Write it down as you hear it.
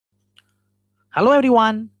Hello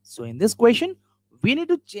everyone. So in this question, we need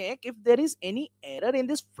to check if there is any error in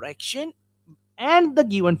this fraction and the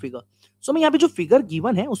given figure. So मैं यहाँ पे जो figure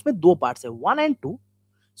given है उसमें दो parts है 1 and 2.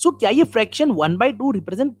 सो क्या ये फ्रैक्शन 1/2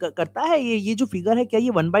 रिप्रेजेंट करता है? ये जो फिगर है क्या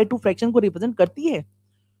ये 1/2 फ्रैक्शन को रिप्रेजेंट करती है?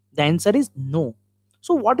 The answer is no.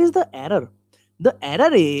 So what is the error? The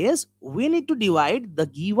error is we need to divide the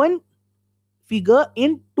given figure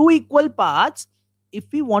in two equal parts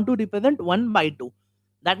if we want to represent 1/2.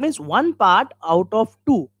 That means one part out of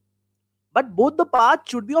two, but both the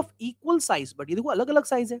parts should be of equal size. But ये देखो अलग अलग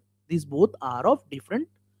size है. These both are of different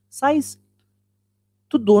size.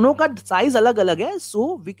 तो दोनों का size अलग अलग है, so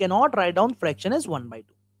we cannot write down fraction as 1/2.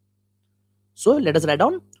 So let us write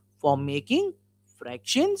down, for making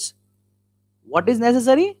fractions, what is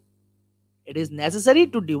necessary? It is necessary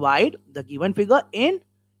to divide the given figure in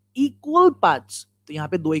equal parts. तो यहाँ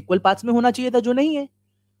पे दो equal parts में होना चाहिए था जो नहीं है.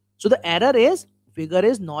 So the error is figure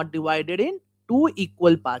is not divided in two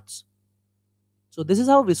equal parts. So this is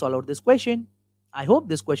how we solve out this question. I hope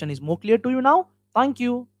this question is more clear to you now. Thank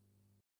you.